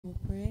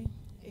pray?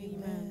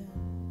 Amen.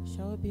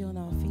 Shall we be on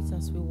our feet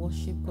as we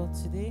worship God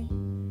today?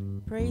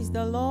 Praise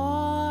the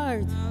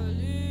Lord.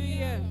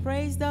 Hallelujah.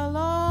 Praise the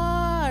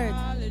Lord.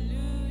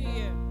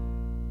 Hallelujah.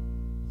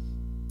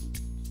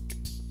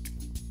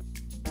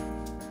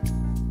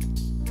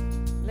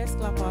 Let's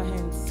clap our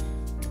hands.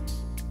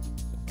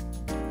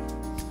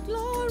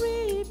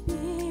 Glory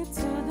be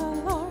to the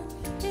Lord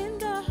in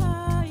the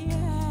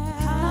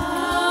highest.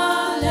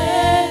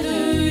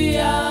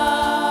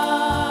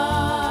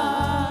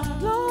 Hallelujah.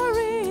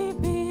 Glory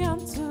be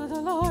unto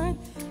the Lord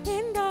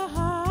in the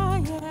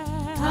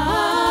highest.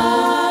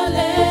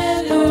 Hallelujah.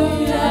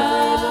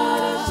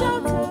 Everybody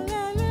shout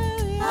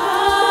hallelujah.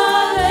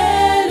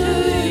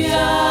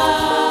 Hallelujah.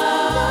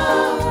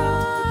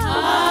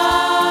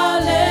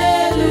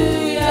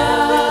 Hallelujah.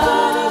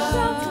 Everybody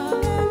shout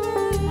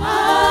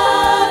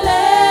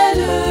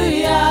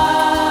hallelujah.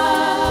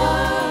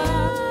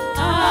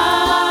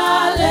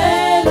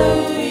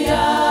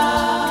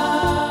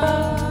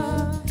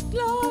 Hallelujah.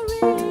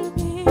 Glory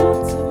be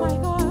unto my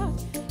God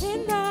in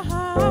the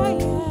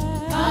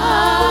highest.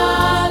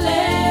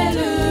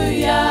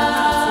 Hallelujah.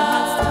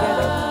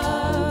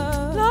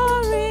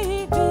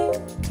 Glory be,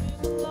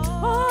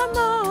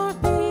 honor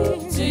be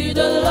To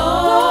the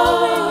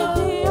Lord. Glory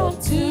be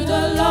unto To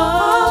the God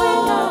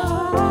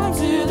Lord. in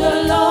To the the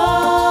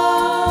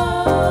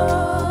Lord.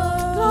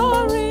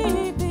 Glory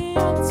be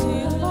unto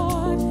the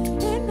Lord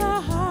in the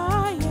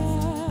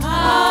highest.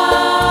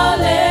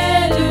 Hallelujah.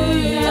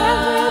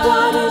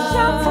 Everybody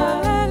shout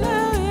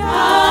hallelujah.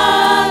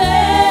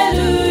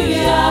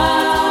 Hallelujah.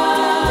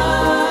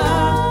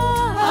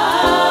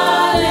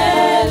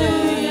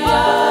 Hallelujah.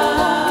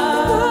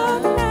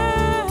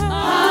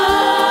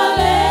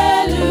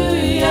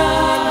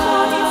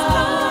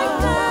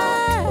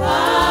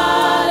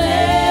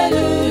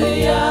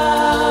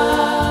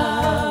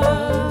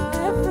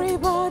 Hallelujah.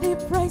 Everybody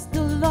praise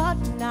the Lord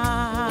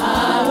now.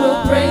 I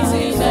will praise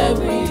Him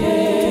every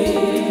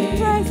day.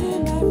 Praise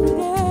Him every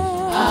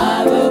day.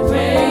 I will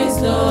praise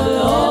the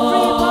Lord.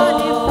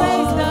 Everybody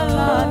praise the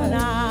Lord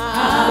now. I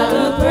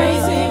will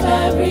praise Him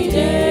every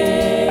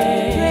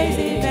day. Praise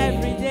Him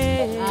every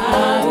day.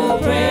 I will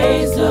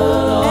praise the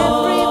Lord.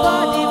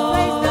 Everybody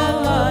praise the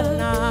Lord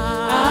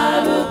now. I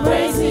will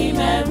praise Him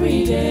every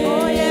day.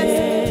 Oh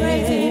yes,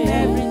 praise Him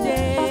every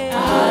day.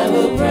 I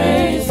will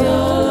praise the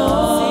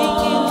Lord.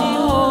 Singing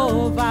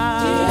Jehovah,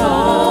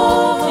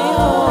 Jehovah,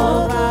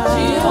 Jehovah,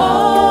 Jehovah,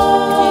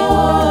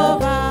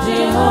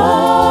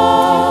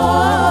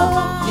 Jehovah,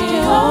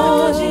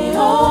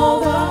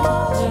 Jehovah,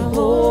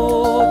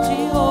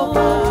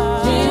 Jehovah,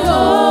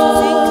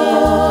 Jehovah, Sing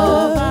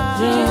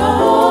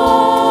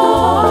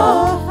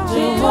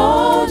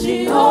Jehovah,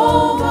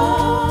 Jehovah.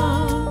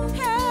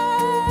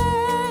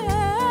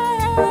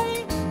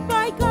 Hey,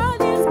 my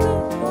God is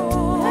good.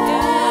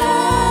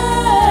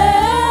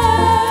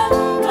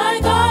 My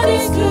God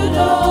is good,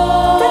 oh.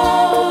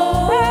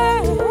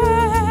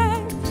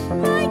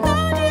 My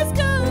God is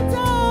good.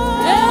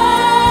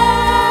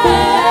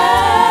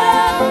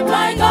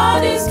 My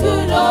God is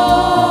good, He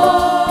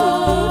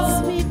oh.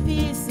 gives me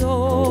peace,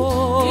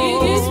 oh. He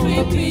gives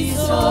me peace,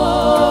 oh.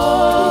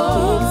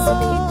 He gives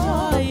me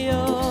joy,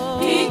 oh.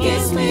 He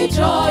gives me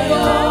joy,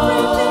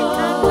 Everything oh.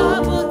 a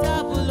double,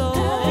 double,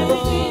 oh.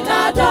 Everything a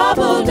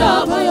double,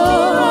 double, oh.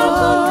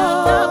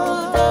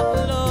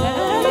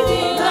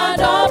 Everything a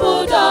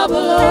double, double,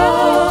 oh.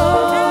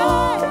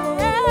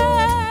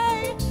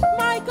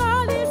 My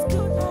God is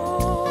good,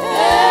 oh.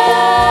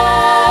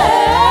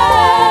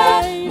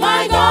 Hey,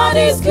 my God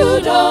is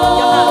good,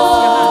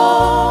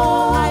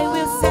 oh. I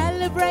will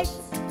celebrate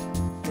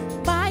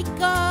my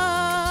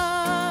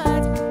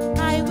God.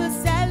 I will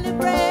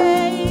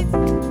celebrate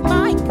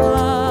my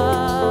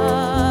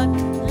God.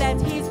 Let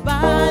His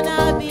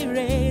banner be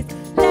raised.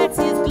 Let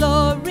His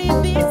glory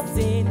be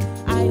seen.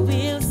 I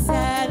will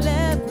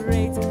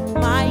celebrate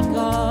my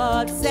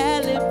God.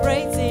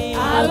 Celebrating.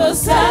 I will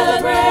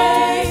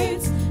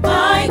celebrate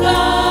my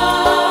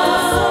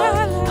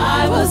God.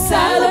 I will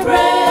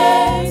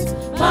celebrate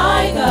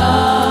my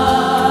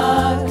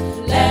God.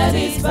 Let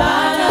His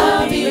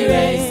banner be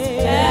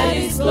raised. Let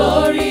His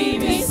glory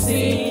be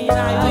seen.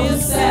 I will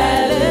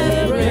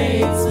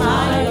celebrate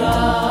my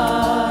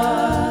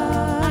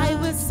God. I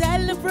will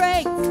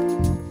celebrate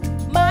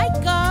my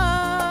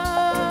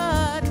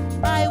God.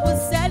 I will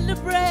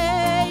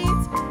celebrate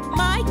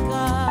my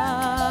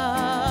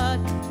God.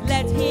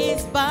 Let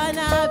His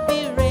banner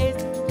be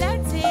raised.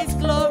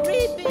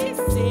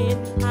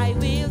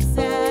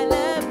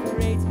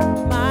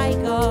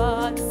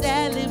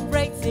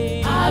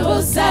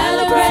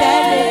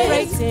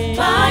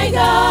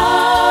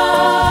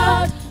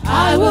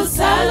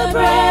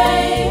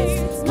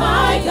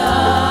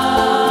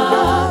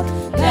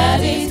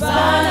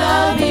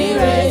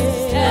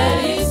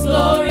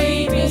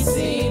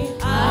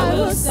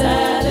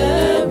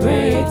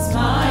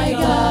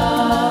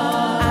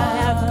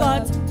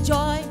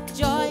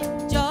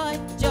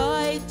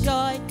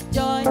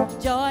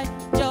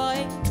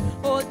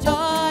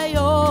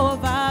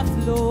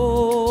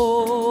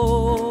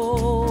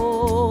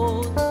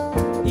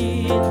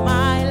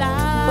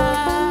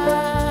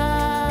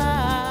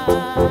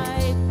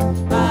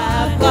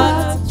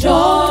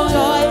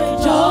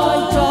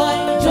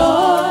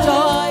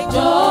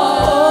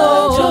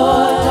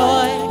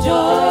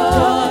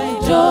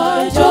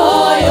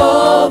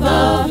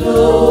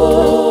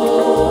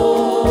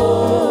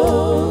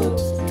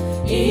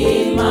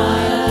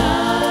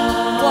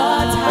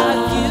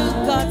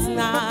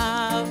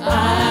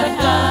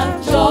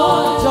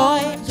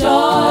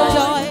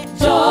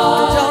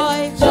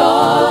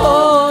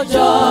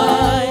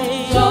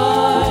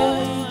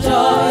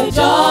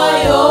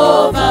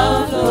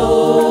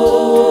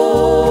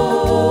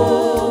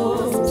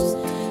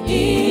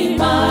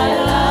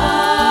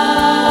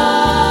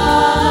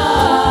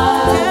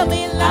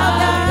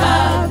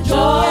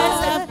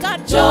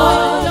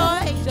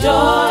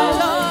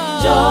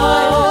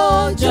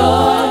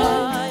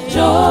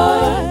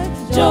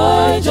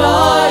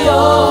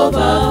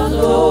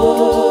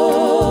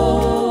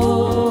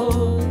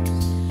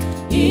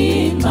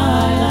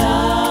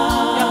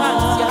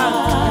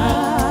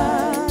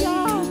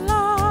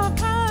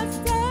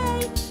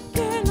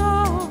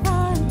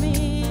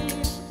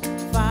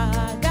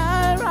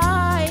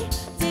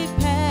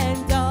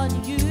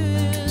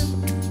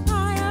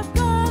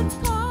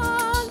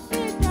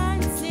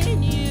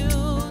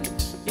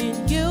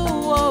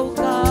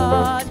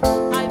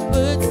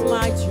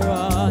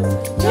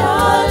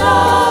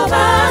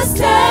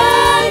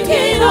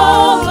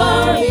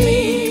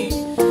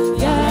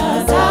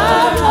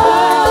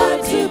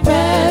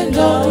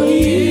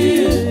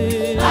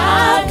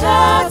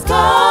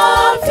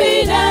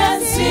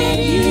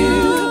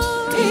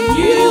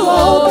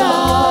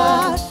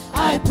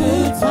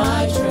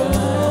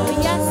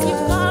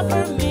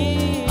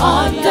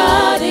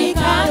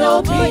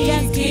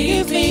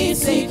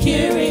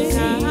 security.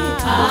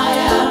 I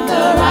am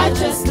the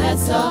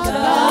righteousness of God.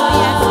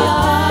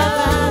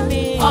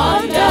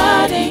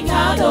 Under the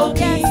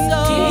canopy,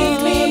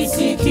 give me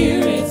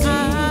security.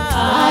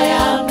 I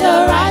am the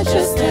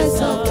righteousness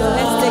of God.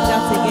 Let's take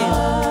that again.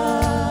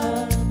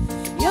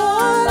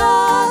 Your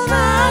love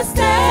has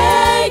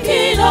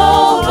taken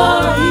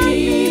over me.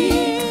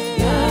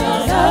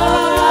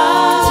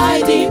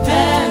 I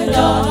depend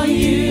on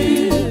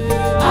you.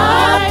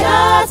 I've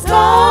got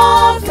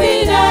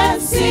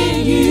confidence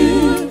in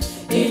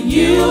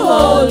you,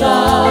 oh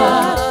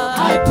Lord.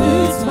 I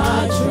put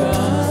my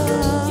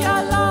trust.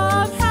 Your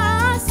love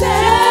has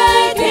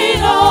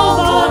taken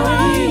over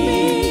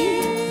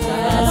me.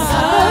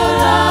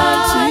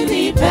 I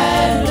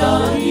depend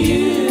on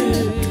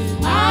you.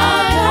 I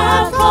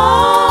have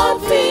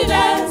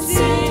confidence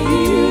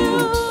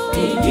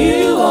in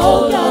you,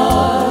 oh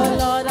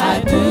Lord.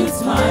 I put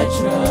my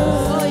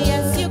trust. Oh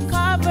yes, you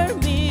cover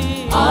me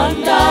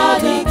Under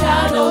the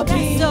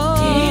canopy,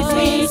 give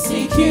me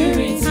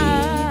security.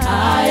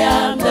 I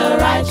am the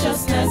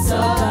righteousness of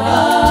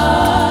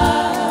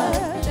God.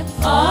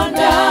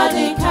 Under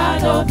the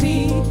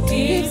canopy,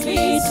 give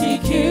me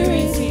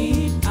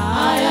security.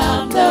 I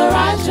am the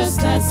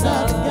righteousness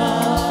of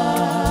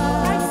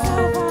God. I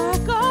serve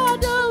a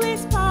God who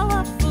is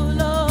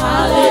powerful, oh.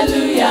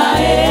 Hallelujah,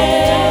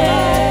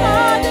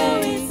 God who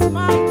is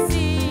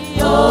mighty,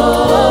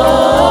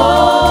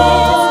 oh.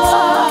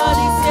 God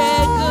is a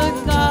good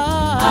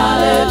God.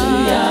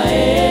 Hallelujah,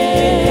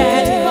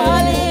 Can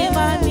call him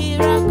a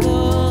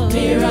miracle.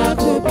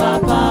 Miracle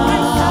Papa.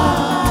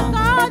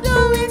 God who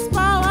is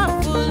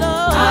powerful,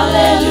 oh.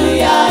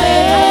 Hallelujah,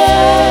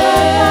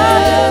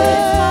 God who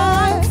is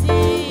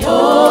mighty, oh.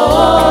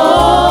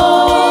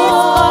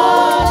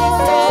 God is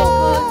a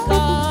good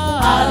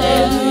God.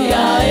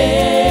 Hallelujah,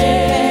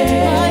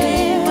 Call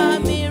him a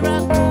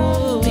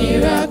miracle.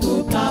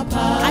 Miracle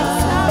Papa. I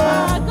serve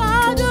a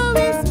God who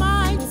is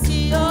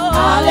mighty, oh.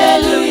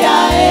 Hallelujah,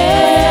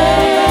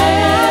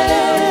 God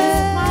who is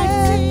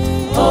mighty,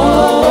 oh.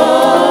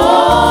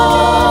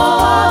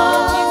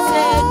 God is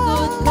a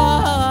good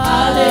God.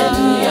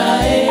 Hallelujah,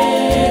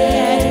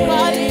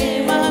 Call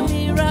him a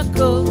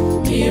miracle.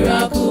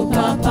 Miracle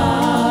Papa.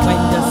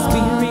 When the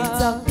Spirit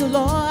of the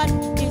Lord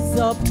is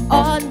up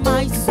on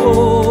my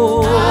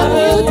soul, I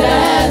will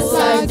dance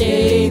like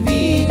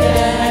David I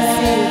danced.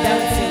 see you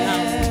dancing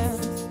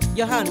now.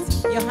 Your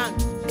hands, your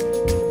hands.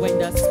 When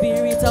the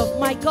Spirit of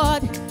my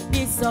God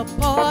is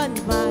upon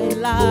my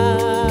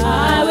life,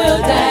 I will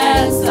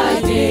dance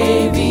like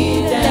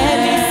David let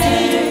me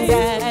see you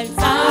danced. dance.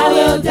 I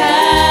will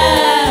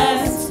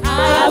dance.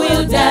 I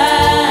will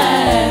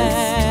dance.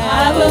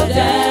 I will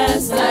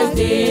dance like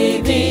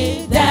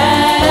David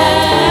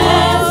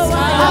danced.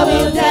 I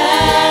will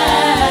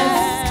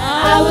dance.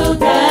 I will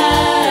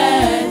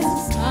dance.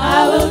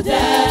 I will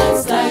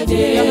dance like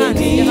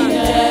David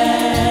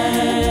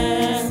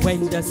danced.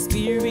 When the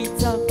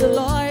Spirit of the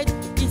Lord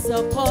is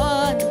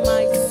upon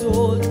my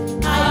soul,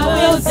 I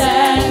will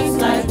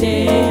dance like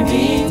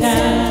David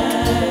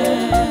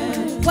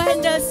danced.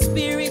 When the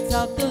Spirit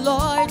of the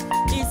Lord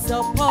is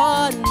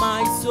upon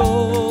my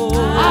soul,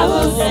 I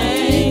will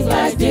sing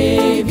like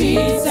David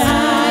I will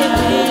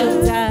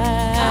sang.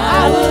 dance.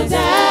 I will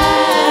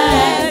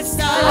dance.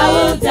 I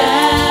will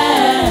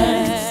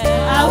dance.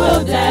 I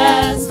will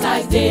dance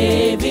like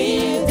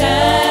David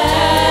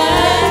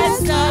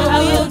danced. I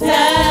will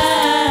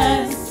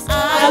dance.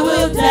 I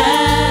will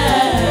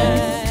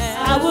dance.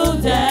 I will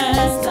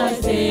dance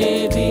like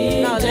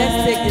David. Now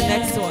let's take the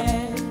next one.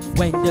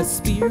 When the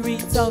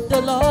Spirit of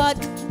the Lord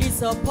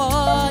is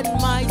upon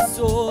my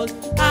soul,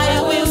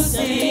 I will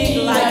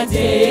sing like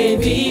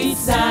David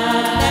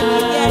sang. Let me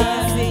hear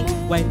you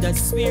sing. When the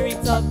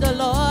Spirit of the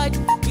Lord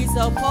is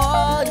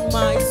upon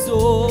my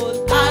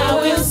soul, I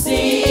will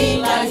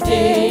sing like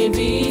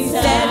David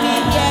sang. let me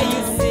hear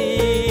you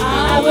sing.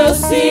 I will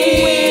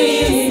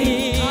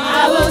sing.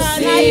 I will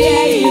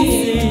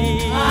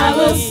sing. I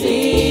will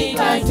sing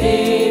like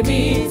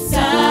David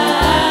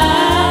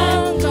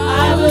sang.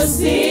 I will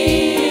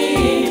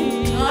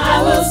sing.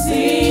 I will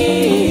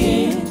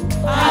sing.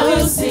 I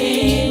will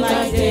sing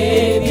like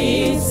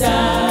David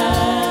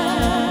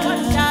sang. What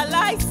shall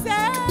I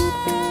say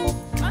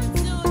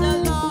unto the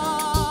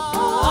Lord?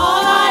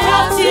 All I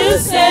have to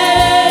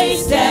say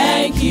is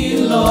thank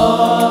you,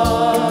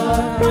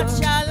 Lord. What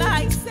shall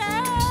I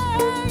say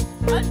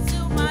unto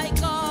my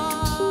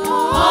God?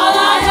 All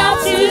I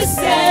have to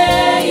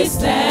say is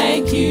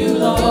thank you,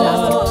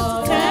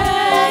 Lord.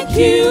 Thank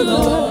you,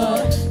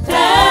 Lord.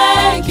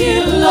 Thank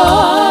you,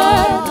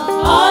 Lord.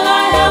 All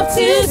I have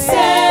to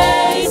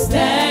say is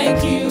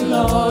thank you,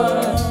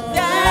 Lord.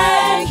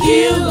 Thank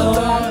you,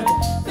 Lord.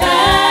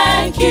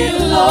 Thank you,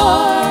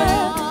 Lord.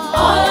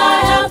 All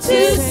I have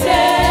to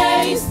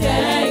say is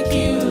thank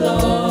you,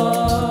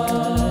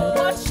 Lord.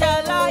 What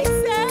shall I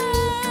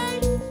say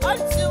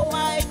unto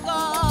my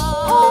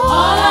God?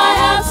 All I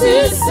have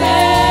to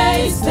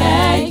say is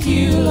thank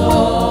you,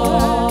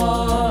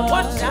 Lord.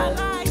 What shall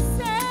I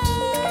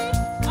say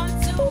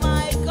unto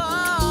my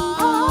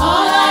God?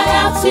 All I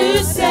have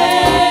to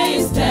say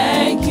is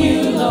thank you,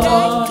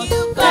 Lord.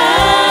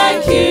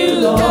 Thank you,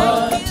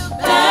 Lord.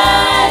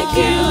 Thank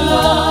you,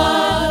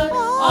 Lord.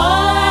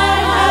 All I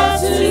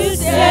have to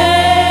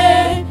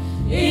say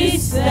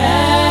is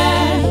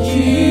thank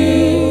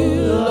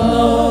you,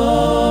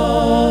 Lord.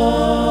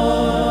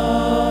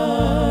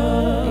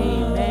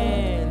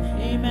 Amen.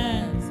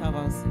 Amen.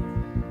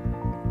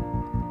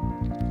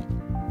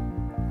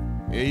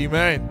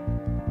 Amen.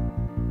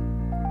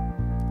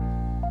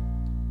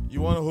 You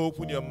want to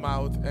open your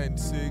mouth and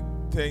say,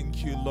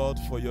 thank you, Lord,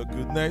 for your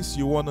goodness.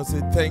 You want to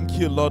say, thank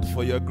you, Lord,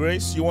 for your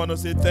grace. You want to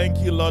say, thank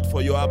you, Lord,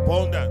 for your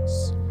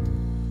abundance.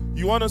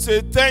 You want to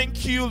say,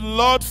 thank you,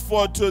 Lord,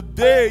 for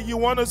today. You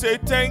want to say,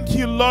 thank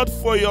you, Lord,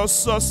 for your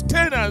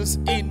sustenance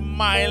in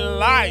my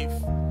life.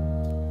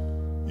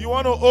 You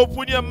want to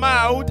open your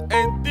mouth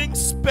and think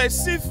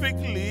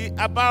specifically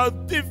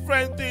about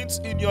different things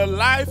in your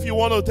life you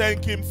want to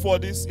thank Him for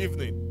this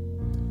evening.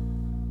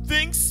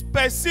 Think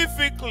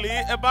specifically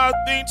about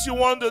things you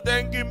want to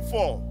thank Him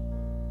for.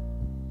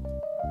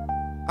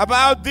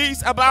 About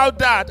this, about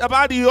that,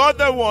 about the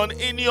other one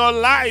in your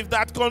life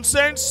that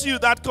concerns you,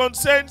 that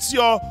concerns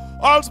your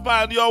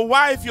husband, your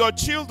wife, your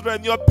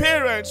children, your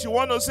parents. You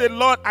want to say,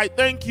 Lord, I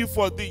thank you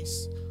for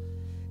this.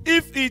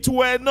 If it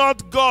were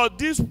not God,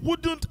 this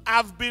wouldn't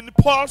have been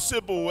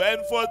possible. And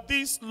for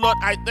this, Lord,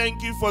 I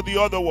thank you for the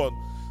other one.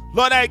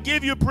 Lord, I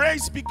give you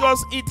praise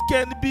because it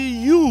can be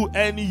you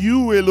and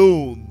you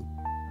alone.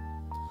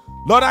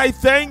 Lord, I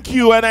thank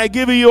you and I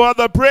give you all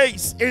the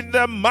praise in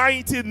the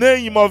mighty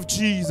name of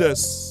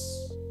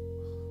Jesus.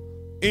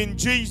 In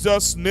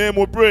Jesus' name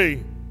we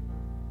pray.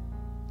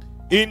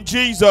 In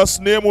Jesus'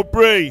 name we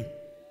pray.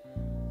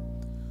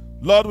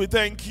 Lord, we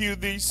thank you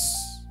this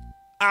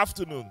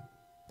afternoon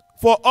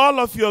for all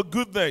of your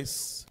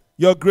goodness,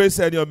 your grace,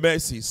 and your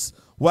mercies.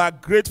 We are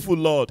grateful,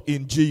 Lord,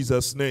 in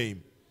Jesus'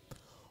 name.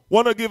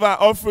 Want to give our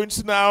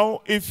offerings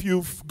now. If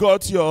you've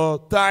got your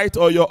tithe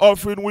or your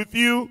offering with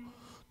you,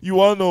 you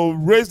want to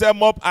raise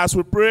them up as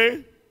we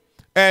pray.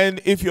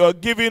 And if you're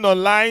giving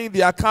online,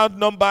 the account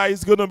number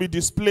is going to be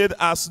displayed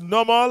as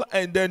normal,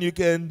 and then you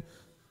can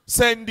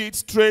send it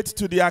straight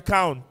to the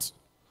account.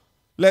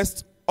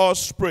 Let's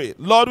us pray.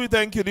 Lord, we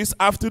thank you this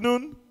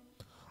afternoon.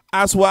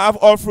 As we have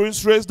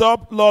offerings raised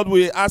up, Lord,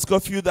 we ask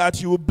of you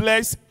that you will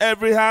bless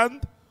every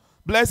hand,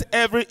 bless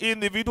every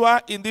individual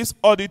in this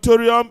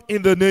auditorium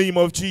in the name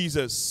of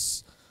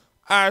Jesus.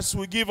 As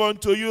we give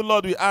unto you,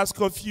 Lord, we ask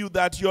of you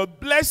that your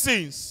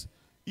blessings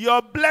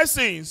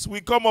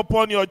will come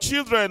upon your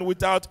children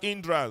without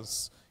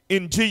hindrance.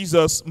 In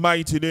Jesus'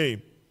 mighty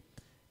name.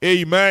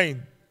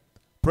 Amen.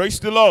 Praise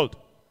the Lord.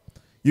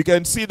 You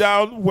can sit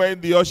down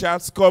when the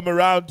ushers come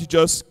around. You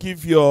just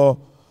give your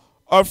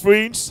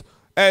offerings.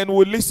 And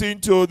we'll listen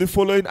to the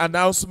following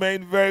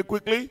announcement very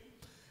quickly.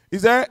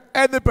 Is there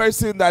any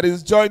person that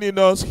is joining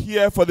us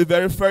here for the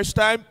very first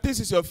time?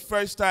 This is your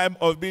first time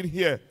of being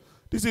here.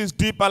 This is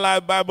Deep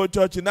Alive Bible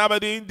Church in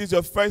Aberdeen. This is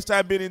your first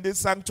time being in this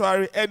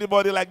sanctuary.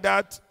 Anybody like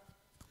that?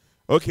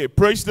 Okay,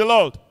 praise the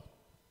Lord.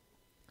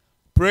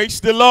 Praise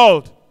the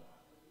Lord.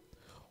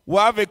 We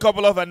have a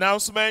couple of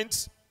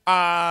announcements.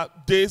 Our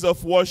days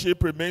of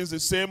worship remains the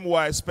same. We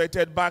are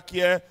expected back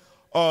here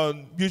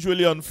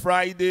usually on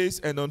Fridays,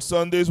 and on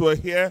Sundays we're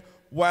here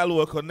while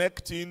we're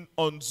connecting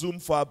on Zoom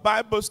for our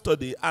Bible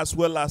study as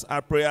well as our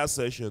prayer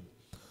session.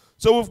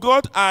 So we've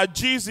got our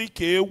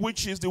GZK,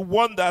 which is the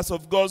Wonders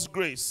of God's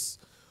Grace,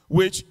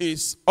 which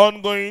is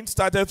ongoing,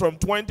 started from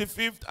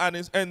 25th and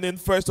is ending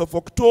 1st of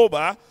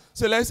October.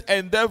 So let's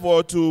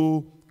endeavor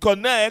to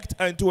connect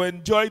and to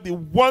enjoy the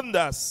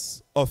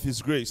wonders of His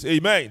grace.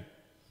 Amen.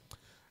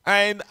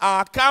 And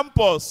our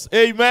campus,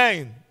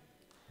 amen.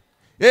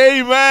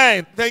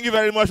 Amen. Thank you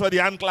very much for the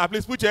hand clap.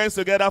 Please put your hands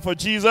together for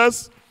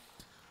Jesus.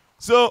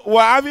 So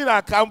we're having a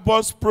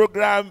campus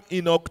program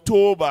in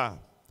October.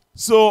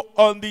 So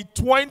on the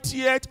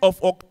 20th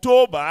of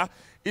October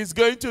is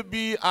going to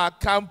be our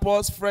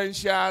campus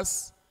Friendship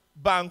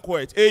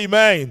banquet.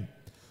 Amen.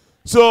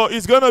 So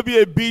it's going to be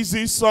a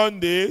busy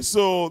Sunday.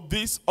 So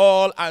this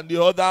hall and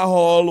the other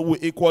hall will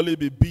equally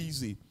be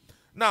busy.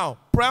 Now,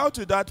 prior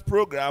to that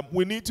program,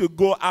 we need to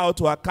go out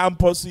to our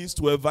campuses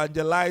to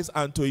evangelize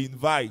and to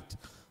invite.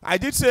 I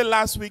did say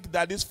last week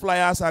that these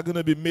flyers are going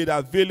to be made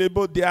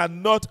available. They are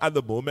not at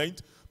the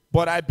moment,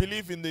 but I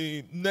believe in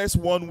the next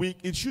 1 week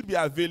it should be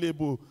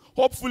available.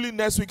 Hopefully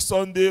next week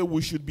Sunday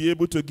we should be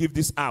able to give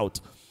this out.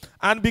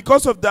 And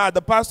because of that,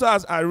 the pastor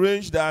has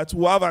arranged that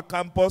we'll have a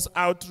campus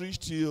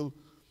outreach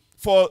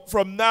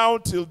from now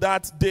till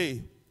that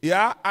day.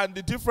 Yeah, and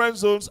the different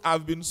zones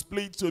have been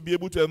split to be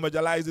able to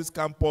evangelize this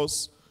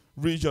campus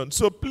region.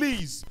 So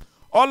please,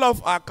 all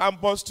of our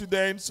campus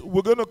students,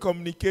 we're going to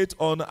communicate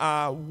on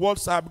our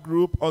WhatsApp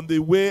group on the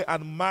way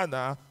and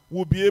manner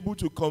we'll be able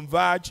to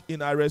converge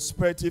in our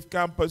respective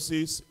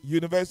campuses,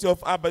 University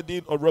of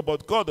Aberdeen or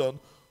Robert Gordon,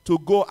 to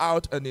go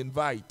out and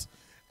invite.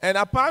 And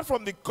apart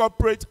from the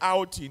corporate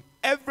outing,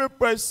 every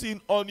person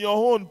on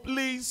your own,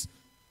 please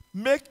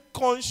make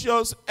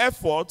conscious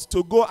effort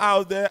to go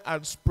out there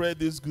and spread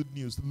this good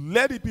news.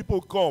 Let the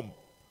people come.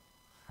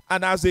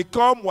 And as they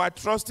come, we're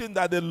trusting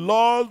that the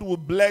Lord will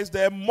bless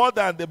them more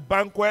than the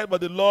banquet, but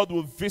the Lord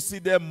will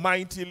visit them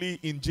mightily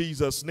in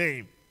Jesus'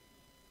 name.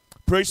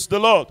 Praise the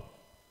Lord.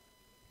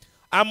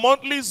 Our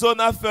monthly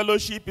zonal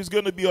fellowship is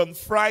going to be on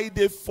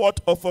Friday, 4th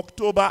of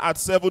October at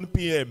 7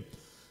 p.m.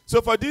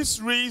 So for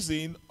this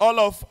reason, all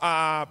of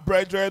our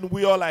brethren,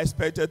 we all are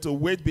expected to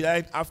wait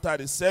behind after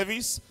the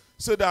service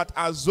so that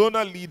our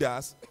zonal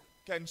leaders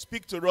can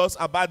speak to us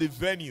about the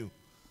venue.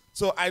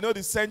 So I know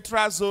the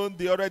central zone,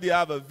 they already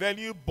have a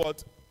venue,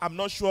 but I'm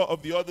not sure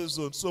of the other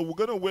zone. So we're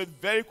going to wait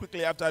very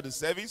quickly after the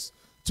service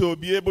to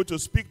be able to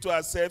speak to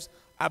ourselves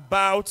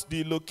about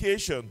the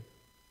location.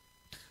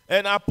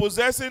 And our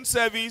possessing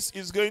service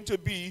is going to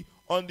be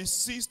on the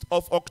 6th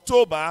of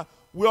October.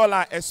 We all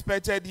are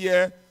expected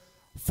here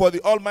for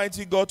the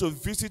Almighty God to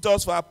visit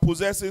us for our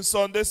possessing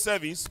Sunday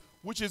service,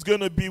 which is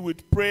going to be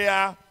with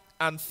prayer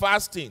and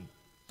fasting.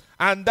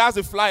 And that's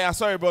the flyer.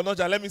 Sorry, Brother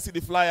Noja, let me see the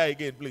flyer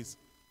again, please.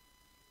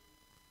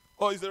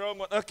 Oh, it's the wrong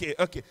one. Okay.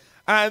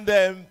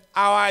 And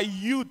our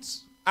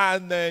youth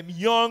and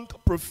young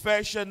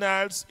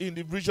professionals in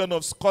the region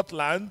of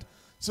Scotland.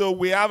 So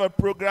we have a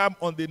program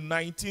on the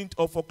 19th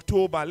of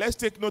October. Let's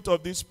take note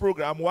of this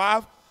program. We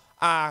have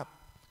a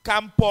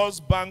campus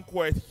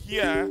banquet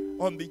here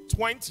on the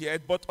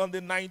 20th, but on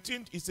the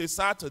 19th, it's a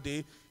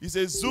Saturday. It's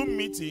a Zoom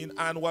meeting,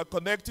 and we're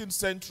connecting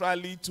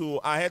centrally to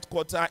our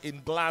headquarters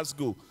in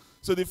Glasgow.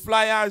 So the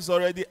flyer is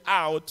already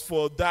out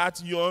for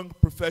that Young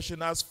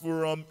Professionals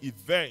Forum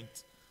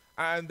event.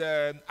 And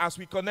as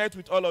we connect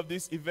with all of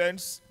these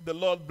events, the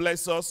Lord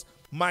bless us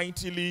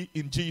mightily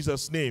in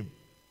Jesus' name.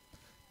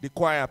 The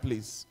choir,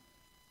 please.